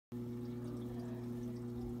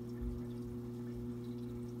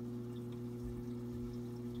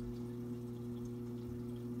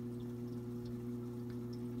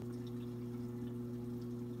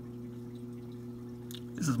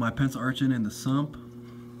This is my pencil urchin in the sump.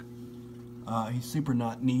 He's super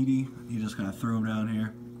not needy. You just kind of throw him down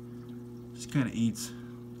here. Just kind of eats.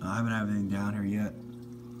 I haven't had anything down here yet.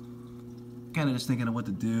 Kind of just thinking of what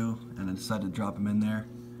to do, and I decided to drop him in there.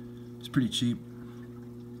 It's pretty cheap.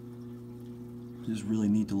 Just really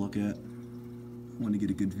neat to look at. Want to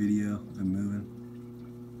get a good video of him moving.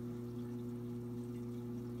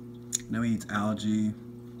 Now he eats algae.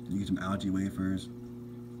 You get some algae wafers.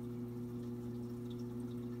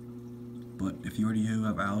 But if you already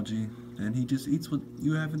have algae, then he just eats what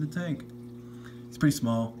you have in the tank. He's pretty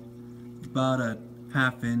small. He's about a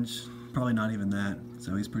 ½ inch, probably not even that,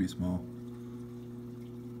 so he's pretty small.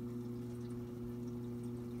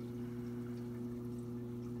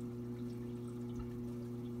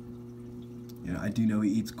 Yeah, I do know he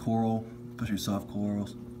eats coral, especially soft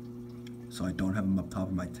corals, so I don't have him up top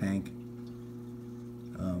of my tank.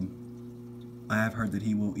 I have heard that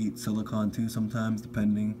he will eat silicone too sometimes,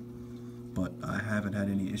 depending, but I haven't had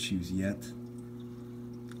any issues yet.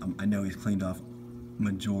 I know he's cleaned off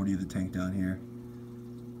majority of the tank down here,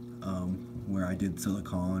 where I did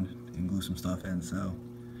silicone and glue some stuff in, so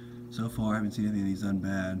far I haven't seen anything that he's done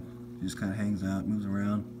bad. He just kind of hangs out, moves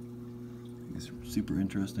around. It's super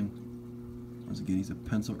interesting. Once again, he's a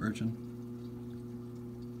pencil urchin.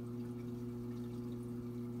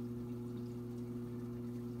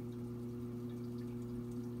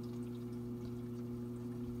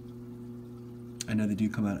 I know they do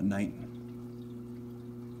come out at night,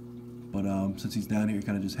 but since he's down here, he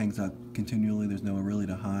kind of just hangs out continually. There's nowhere really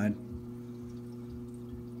to hide.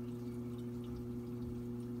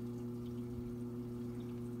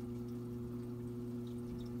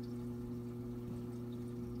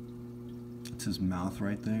 It's his mouth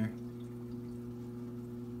right there.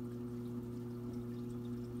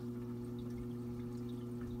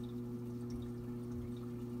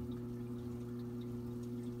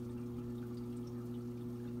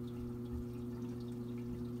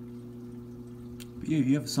 But yeah, if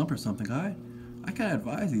you have a sump or something, I kind of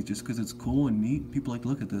advise these just because it's cool and neat. People like to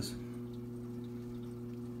look at this.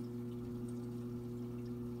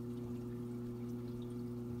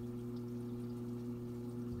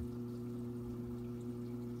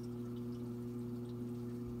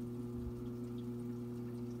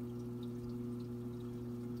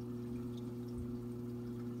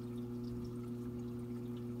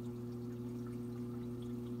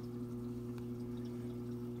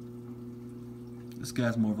 This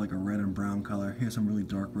guy's more of like a red and brown color. He has some really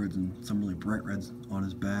dark reds and some really bright reds on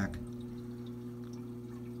his back.